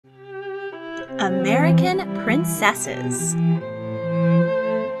American Princesses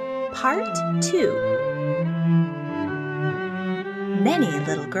Part 2. Many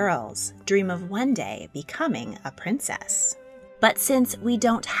little girls dream of one day becoming a princess. But since we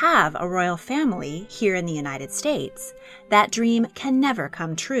don't have a royal family here in the United States, that dream can never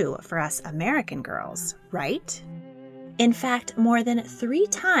come true for us American girls, right? In fact, more than 3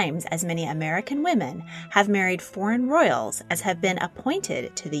 times as many American women have married foreign royals as have been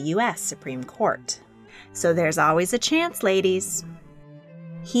appointed to the U.S. Supreme Court. So there's always a chance, ladies.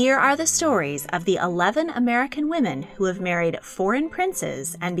 Here are the stories of the 11 American women who have married foreign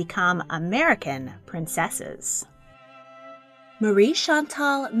princes and become American princesses.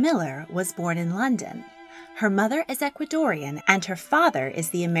 Marie-Chantal Miller was born in London. Her mother is Ecuadorian and her father is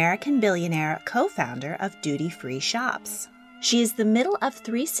the American billionaire co-founder of duty-free shops. She is the middle of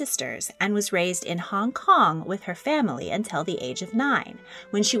 3 sisters and was raised in Hong Kong with her family until the age of 9,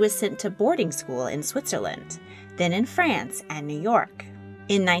 when she was sent to boarding school in Switzerland, then in France and New York.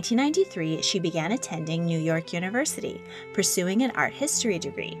 In 1993, she began attending New York University, pursuing an art history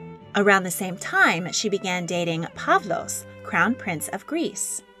degree. Around the same time, she began dating Pavlos, Crown Prince of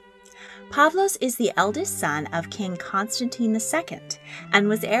Greece. Pavlos is the eldest son of King Constantine II and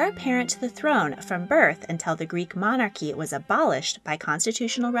was heir apparent to the throne from birth until the Greek monarchy was abolished by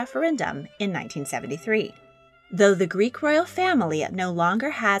constitutional referendum in 1973. Though the Greek royal family no longer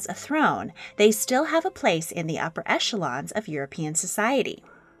has a throne, they still have a place in the upper echelons of European society.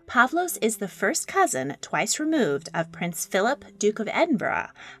 Pavlos is the first cousin, twice removed, of Prince Philip, Duke of Edinburgh,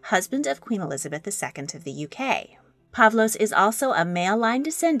 husband of Queen Elizabeth II of the UK. Pavlos is also a male-line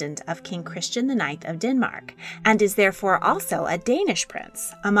descendant of King Christian IX of Denmark, and is therefore also a Danish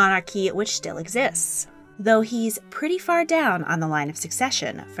prince, a monarchy which still exists, though he's pretty far down on the line of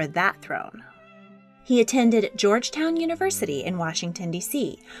succession for that throne. He attended Georgetown University in Washington,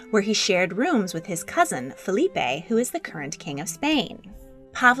 D.C., where he shared rooms with his cousin, Felipe, who is the current King of Spain.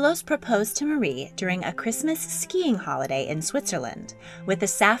 Pavlos proposed to Marie during a Christmas skiing holiday in Switzerland, with a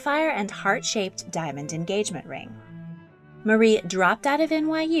sapphire and heart-shaped diamond engagement ring. Marie dropped out of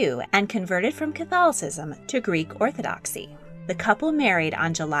NYU and converted from Catholicism to Greek Orthodoxy. The couple married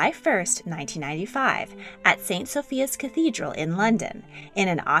on July 1, 1995, at St. Sophia's Cathedral in London, in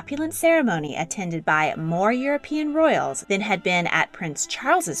an opulent ceremony attended by more European royals than had been at Prince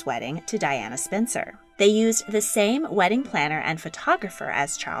Charles's wedding to Diana Spencer. They used the same wedding planner and photographer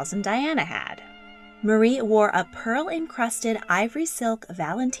as Charles and Diana had. Marie wore a pearl-encrusted ivory silk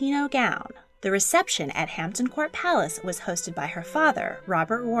Valentino gown. The reception at Hampton Court Palace was hosted by her father,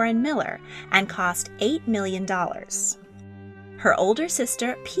 Robert Warren Miller, and cost $8 million. Her older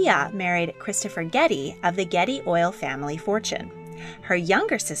sister, Pia, married Christopher Getty of the Getty oil family fortune. Her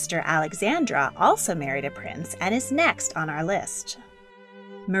younger sister, Alexandra, also married a prince and is next on our list.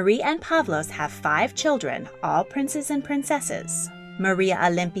 Marie and Pavlos have 5 children, all princes and princesses: Maria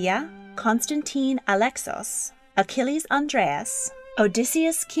Olympia, Constantine Alexos, Achilles Andreas,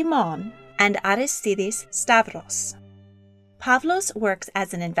 Odysseus Kimon, and Aristides Stavros. Pavlos works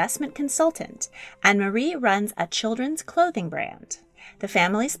as an investment consultant, and Marie runs a children's clothing brand. The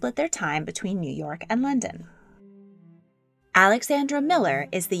family split their time between New York and London. Alexandra Miller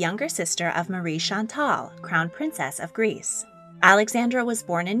is the younger sister of Marie-Chantal, Crown Princess of Greece. Alexandra was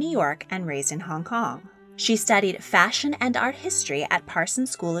born in New York and raised in Hong Kong. She studied fashion and art history at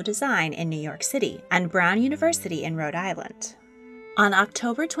Parsons School of Design in New York City and Brown University in Rhode Island. On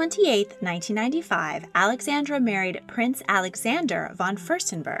October 28, 1995, Alexandra married Prince Alexander von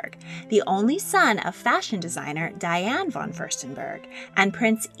Fürstenberg, the only son of fashion designer Diane von Fürstenberg and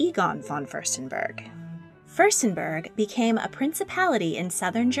Prince Egon von Fürstenberg. Fürstenberg became a principality in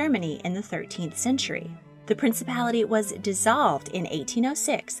southern Germany in the 13th century. The principality was dissolved in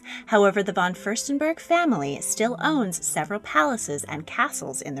 1806, however the von Fürstenberg family still owns several palaces and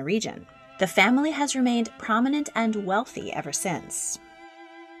castles in the region. The family has remained prominent and wealthy ever since.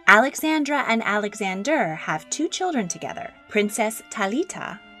 Alexandra and Alexander have 2 children together, Princess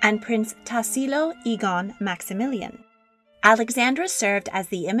Talita and Prince Tassilo Egon Maximilian. Alexandra served as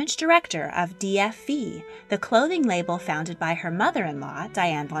the image director of DFV, the clothing label founded by her mother-in-law,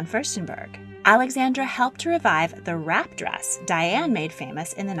 Diane von Fürstenberg. Alexandra helped to revive the wrap dress Diane made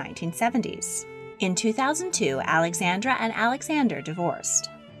famous in the 1970s. In 2002, Alexandra and Alexander divorced.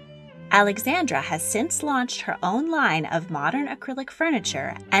 Alexandra has since launched her own line of modern acrylic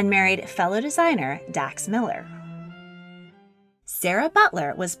furniture and married fellow designer Dax Miller. Sarah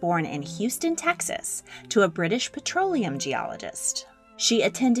Butler was born in Houston, Texas, to a British petroleum geologist. She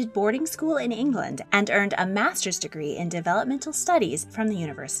attended boarding school in England and earned a master's degree in developmental studies from the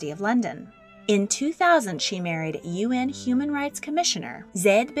University of London. In 2000, she married UN Human Rights Commissioner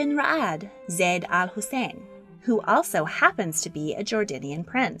Zeid bin Ra'ad Zeid Al Hussein, who also happens to be a Jordanian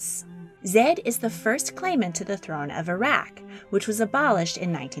prince. Zeid is the first claimant to the throne of Iraq, which was abolished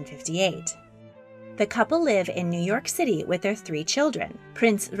in 1958. The couple live in New York City with their 3 children,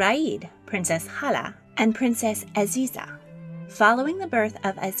 Prince Raid, Princess Hala, and Princess Aziza. Following the birth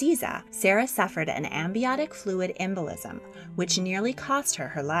of Aziza, Sarah suffered an amniotic fluid embolism, which nearly cost her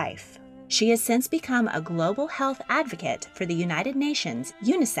her life. She has since become a global health advocate for the United Nations,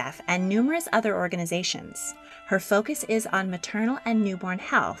 UNICEF, and numerous other organizations. Her focus is on maternal and newborn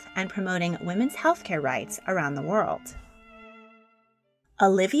health and promoting women's healthcare rights around the world.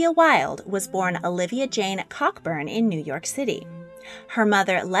 Olivia Wilde was born Olivia Jane Cockburn in New York City. Her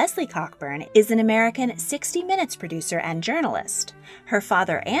mother, Leslie Cockburn, is an American 60 Minutes producer and journalist. Her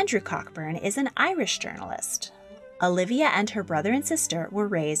father, Andrew Cockburn, is an Irish journalist. Olivia and her brother and sister were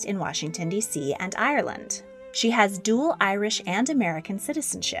raised in Washington, D.C. and Ireland. She has dual Irish and American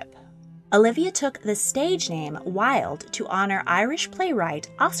citizenship. Olivia took the stage name Wilde to honor Irish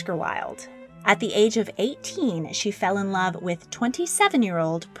playwright Oscar Wilde. At the age of 18, she fell in love with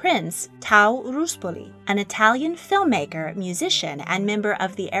 27-year-old Prince Tao Ruspoli, an Italian filmmaker, musician, and member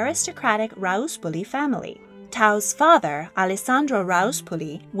of the aristocratic Ruspoli family. Tao's father, Alessandro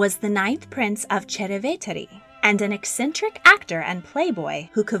Ruspoli, was the 9th Prince of Hereditary, and an eccentric actor and playboy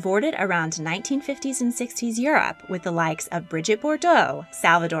who cavorted around 1950s and 60s Europe with the likes of Brigitte Bardot,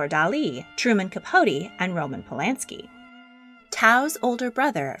 Salvador Dali, Truman Capote, and Roman Polanski. Tao's older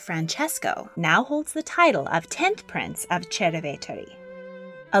brother, Francesco, now holds the title of 10th Prince of Hereditary.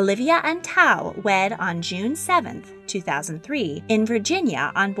 Olivia and Tao wed on June 7, 2003, in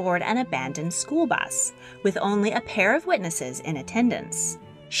Virginia on board an abandoned school bus, with only a pair of witnesses in attendance.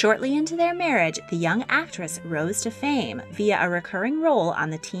 Shortly into their marriage, the young actress rose to fame via a recurring role on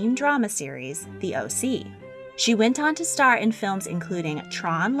the teen drama series, The O.C. She went on to star in films including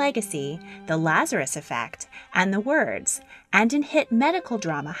Tron Legacy, The Lazarus Effect, and The Words, and in hit medical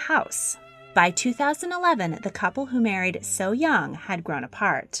drama House. By 2011, the couple who married so young had grown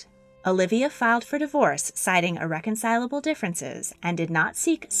apart. Olivia filed for divorce, citing irreconcilable differences, and did not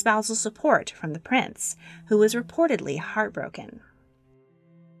seek spousal support from the prince, who was reportedly heartbroken.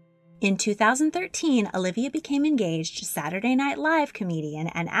 In 2013, Olivia became engaged to Saturday Night Live comedian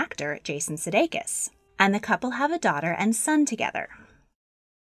and actor Jason Sudeikis, and the couple have a daughter and son together.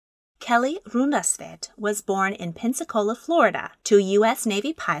 Kelly Rondestvedt was born in Pensacola, Florida, to a U.S.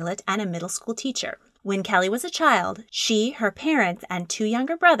 Navy pilot and a middle school teacher. When Kelly was a child, she, her parents, and 2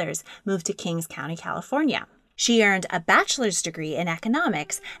 younger brothers moved to Kings County, California. She earned a bachelor's degree in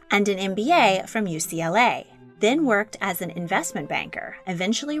economics and an MBA from UCLA, then worked as an investment banker,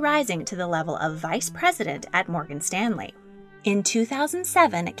 eventually rising to the level of vice president at Morgan Stanley. In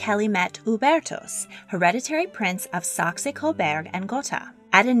 2007, Kelly met Hubertus, hereditary prince of Saxe-Coburg and Gotha,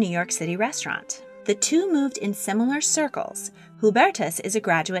 at a New York City restaurant. The two moved in similar circles. Hubertus is a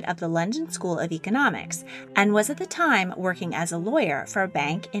graduate of the London School of Economics and was at the time working as a lawyer for a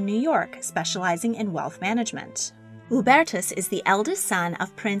bank in New York specializing in wealth management. Hubertus is the eldest son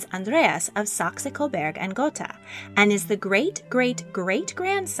of Prince Andreas of Saxe-Coburg and Gotha, and is the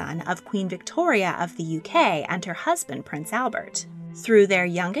great-great-great-grandson of Queen Victoria of the UK and her husband Prince Albert, through their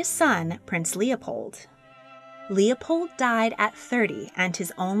youngest son, Prince Leopold. Leopold died at 30, and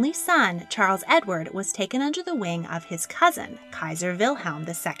his only son, Charles Edward, was taken under the wing of his cousin, Kaiser Wilhelm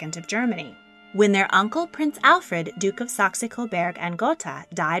II of Germany. When their uncle, Prince Alfred, Duke of Saxe-Coburg and Gotha,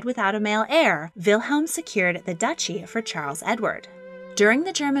 died without a male heir, Wilhelm secured the duchy for Charles Edward. During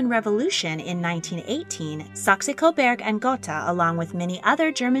the German Revolution in 1918, Saxe-Coburg and Gotha, along with many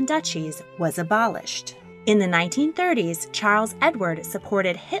other German duchies, was abolished. In the 1930s, Charles Edward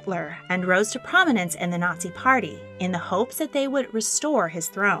supported Hitler and rose to prominence in the Nazi Party in the hopes that they would restore his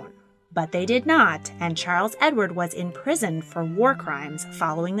throne. But they did not, and Charles Edward was imprisoned for war crimes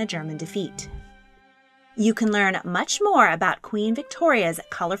following the German defeat. You can learn much more about Queen Victoria's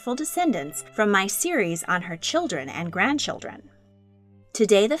colorful descendants from my series on her children and grandchildren.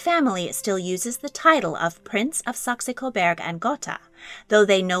 Today, the family still uses the title of Prince of Saxe-Coburg and Gotha, though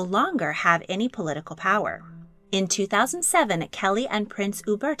they no longer have any political power. In 2007, Kelly and Prince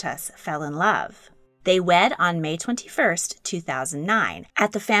Hubertus fell in love. They wed on May 21, 2009,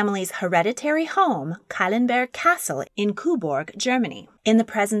 at the family's hereditary home, Kallenberg Castle in Coburg, Germany, in the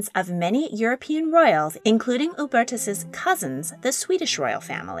presence of many European royals, including Hubertus's cousins, the Swedish royal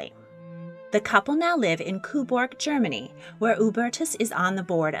family. The couple now live in Coburg, Germany, where Hubertus is on the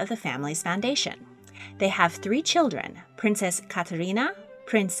board of the family's foundation. They have 3 children, Princess Katharina,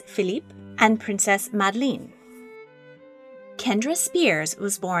 Prince Philippe, and Princess Madeleine. Kendra Spears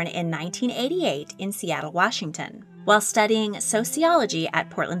was born in 1988 in Seattle, Washington. While studying sociology at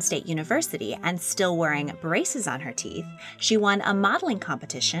Portland State University and still wearing braces on her teeth, she won a modeling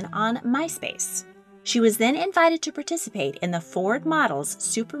competition on MySpace. She was then invited to participate in the Ford Models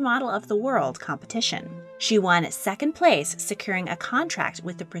Supermodel of the World competition. She won second place, securing a contract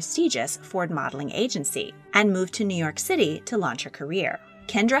with the prestigious Ford Modeling Agency, and moved to New York City to launch her career.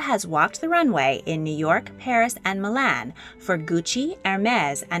 Kendra has walked the runway in New York, Paris, and Milan for Gucci,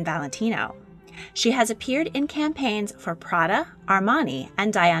 Hermes, and Valentino. She has appeared in campaigns for Prada, Armani,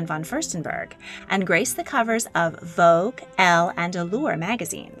 and Diane von Fürstenberg, and graced the covers of Vogue, Elle, and Allure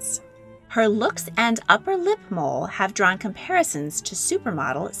magazines. Her looks and upper lip mole have drawn comparisons to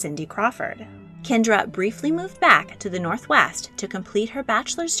supermodel Cindy Crawford. Kendra briefly moved back to the Northwest to complete her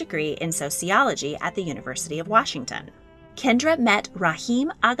bachelor's degree in sociology at the University of Washington. Kendra met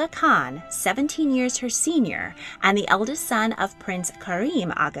Rahim Aga Khan, 17 years her senior, and the eldest son of Prince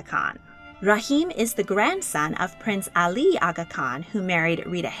Karim Aga Khan. Rahim is the grandson of Prince Ali Aga Khan, who married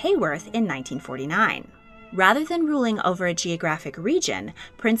Rita Hayworth in 1949. Rather than ruling over a geographic region,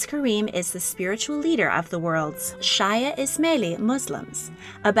 Prince Karim is the spiritual leader of the world's Shia Ismaili Muslims,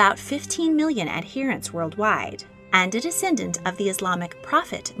 about 15 million adherents worldwide, and a descendant of the Islamic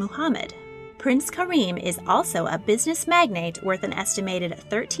prophet Muhammad. Prince Karim is also a business magnate worth an estimated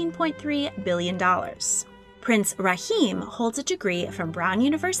 $13.3 billion. Prince Rahim holds a degree from Brown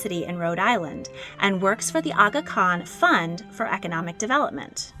University in Rhode Island and works for the Aga Khan Fund for Economic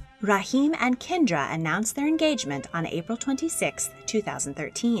Development. Rahim and Kendra announced their engagement on April 26,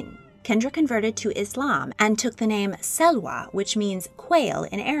 2013. Kendra converted to Islam and took the name Salwa, which means quail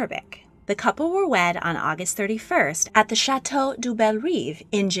in Arabic. The couple were wed on August 31st at the Château du Bel-Rive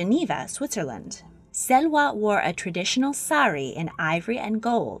in Geneva, Switzerland. Salwa wore a traditional sari in ivory and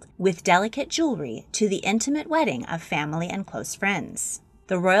gold with delicate jewelry to the intimate wedding of family and close friends.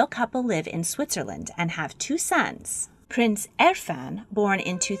 The royal couple live in Switzerland and have two sons, Prince Erfan, born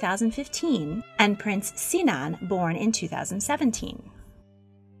in 2015, and Prince Sinan, born in 2017.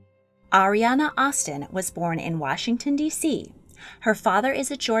 Ariana Austin was born in Washington, D.C. Her father is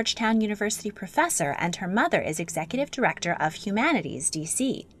a Georgetown University professor, and her mother is Executive Director of Humanities,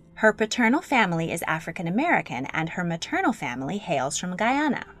 D.C. Her paternal family is African American, and her maternal family hails from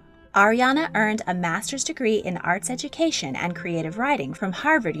Guyana. Ariana earned a master's degree in arts education and creative writing from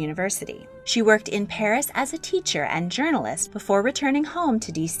Harvard University. She worked in Paris as a teacher and journalist before returning home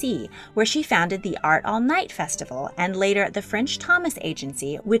to D.C., where she founded the Art All Night Festival and later the French Thomas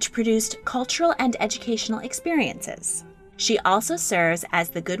Agency, which produced cultural and educational experiences. She also serves as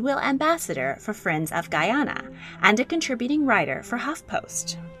the Goodwill Ambassador for Friends of Guyana and a contributing writer for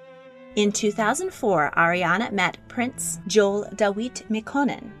HuffPost. In 2004, Ariana met Prince Joel Dawit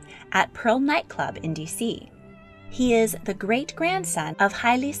Mekonnen at Pearl Nightclub in D.C. He is the great-grandson of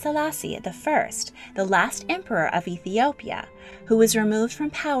Haile Selassie I, the last emperor of Ethiopia, who was removed from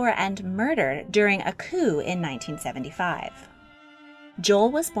power and murdered during a coup in 1975.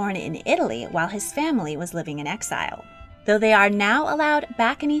 Joel was born in Italy while his family was living in exile. Though they are now allowed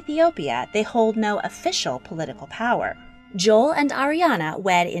back in Ethiopia, they hold no official political power. Joel and Ariana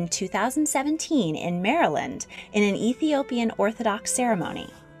wed in 2017 in Maryland in an Ethiopian Orthodox ceremony.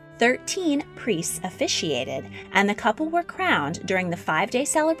 13 priests officiated, and the couple were crowned during the 5-day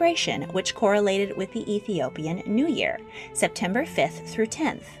celebration, which correlated with the Ethiopian New Year, September 5th through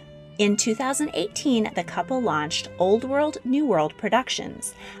 10th. In 2018, the couple launched Old World, New World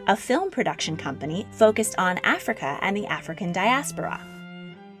Productions, a film production company focused on Africa and the African diaspora.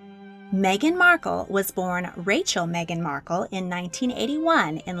 Meghan Markle was born Rachel Meghan Markle in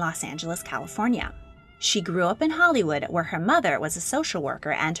 1981 in Los Angeles, California. She grew up in Hollywood, where her mother was a social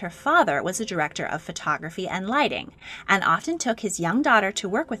worker and her father was a director of photography and lighting, and often took his young daughter to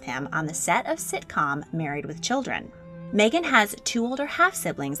work with him on the set of sitcom Married with Children. Meghan has 2 older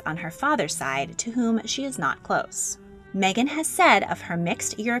half-siblings on her father's side to whom she is not close. Meghan has said of her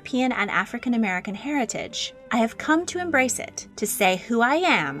mixed European and African American heritage, "I have come to embrace it, to say who I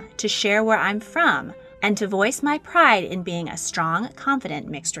am, to share where I'm from, and to voice my pride in being a strong, confident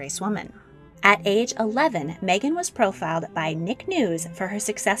mixed-race woman." At age 11, Meghan was profiled by Nick News for her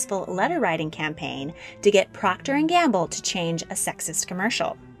successful letter-writing campaign to get Procter & Gamble to change a sexist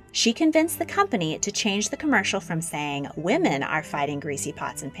commercial. She convinced the company to change the commercial from saying women are fighting greasy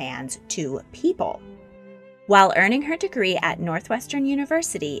pots and pans to people. While earning her degree at Northwestern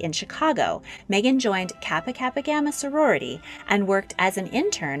University in Chicago, Meghan joined Kappa Kappa Gamma sorority and worked as an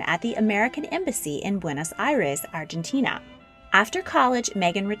intern at the American Embassy in Buenos Aires, Argentina. After college,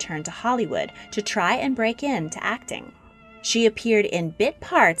 Meghan returned to Hollywood to try and break into acting. She appeared in bit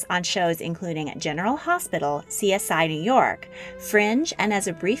parts on shows including General Hospital, CSI New York, Fringe, and as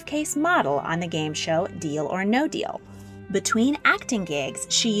a briefcase model on the game show Deal or No Deal. Between acting gigs,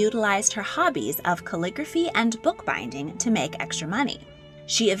 she utilized her hobbies of calligraphy and bookbinding to make extra money.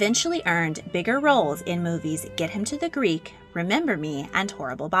 She eventually earned bigger roles in movies Get Him to the Greek, Remember Me, and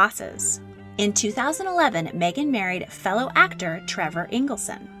Horrible Bosses. In 2011, Megan married fellow actor Trevor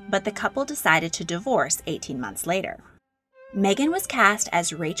Ingleson, but the couple decided to divorce 18 months later. Megan was cast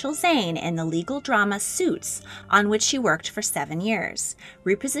as Rachel Zane in the legal drama Suits, on which she worked for 7 years,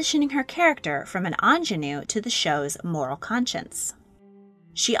 repositioning her character from an ingenue to the show's moral conscience.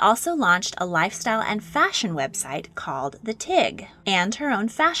 She also launched a lifestyle and fashion website called The Tig, and her own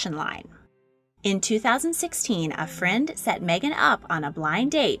fashion line. In 2016, a friend set Megan up on a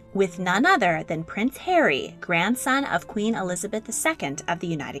blind date with none other than Prince Harry, grandson of Queen Elizabeth II of the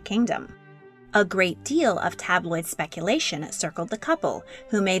United Kingdom. A great deal of tabloid speculation circled the couple,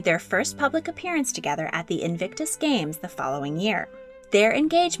 who made their first public appearance together at the Invictus Games the following year. Their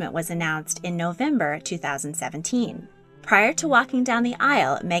engagement was announced in November 2017. Prior to walking down the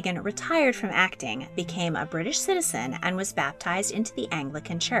aisle, Megan retired from acting, became a British citizen, and was baptized into the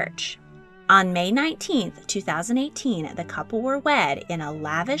Anglican Church. On May 19, 2018, the couple were wed in a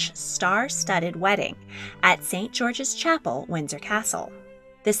lavish, star-studded wedding at St. George's Chapel, Windsor Castle.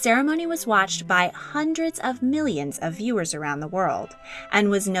 The ceremony was watched by hundreds of millions of viewers around the world and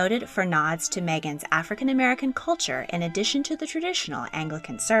was noted for nods to Meghan's African-American culture in addition to the traditional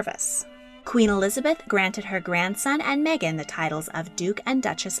Anglican service. Queen Elizabeth granted her grandson and Meghan the titles of Duke and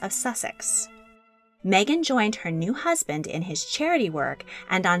Duchess of Sussex. Meghan joined her new husband in his charity work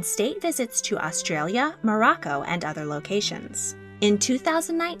and on state visits to Australia, Morocco, and other locations. In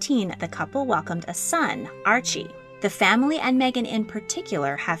 2019, the couple welcomed a son, Archie. The family and Meghan in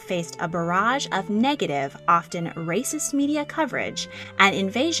particular have faced a barrage of negative, often racist media coverage and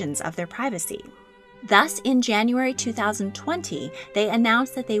invasions of their privacy. Thus, in January 2020, they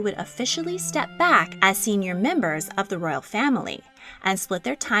announced that they would officially step back as senior members of the royal family and split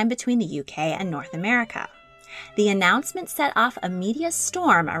their time between the UK and North America. The announcement set off a media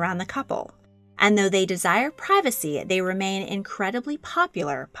storm around the couple, and though they desire privacy, they remain incredibly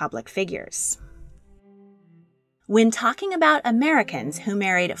popular public figures. When talking about Americans who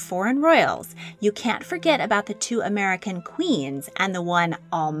married foreign royals, you can't forget about the 2 American queens and the one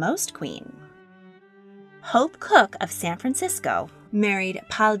almost queen. Hope Cook of San Francisco married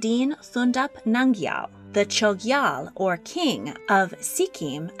Paldeen Thundup Nangyal, the Chogyal or king of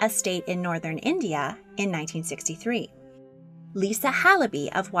Sikkim, a state in northern India, in 1963. Lisa Halaby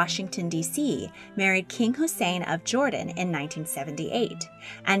of Washington, D.C. married King Hussein of Jordan in 1978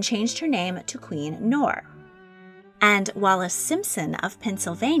 and changed her name to Queen Noor. And Wallace Simpson of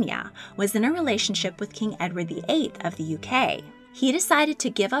Pennsylvania was in a relationship with King Edward VIII of the UK. He decided to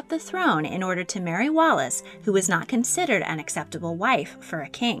give up the throne in order to marry Wallace, who was not considered an acceptable wife for a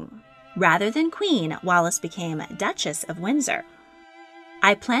king. Rather than queen, Wallace became Duchess of Windsor.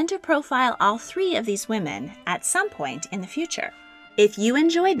 I plan to profile all 3 of these women at some point in the future. If you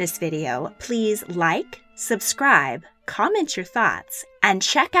enjoyed this video, please like, subscribe, comment your thoughts, and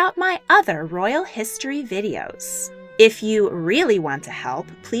check out my other royal history videos. If you really want to help,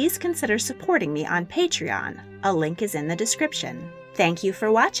 please consider supporting me on Patreon. A link is in the description. Thank you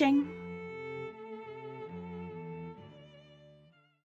for watching.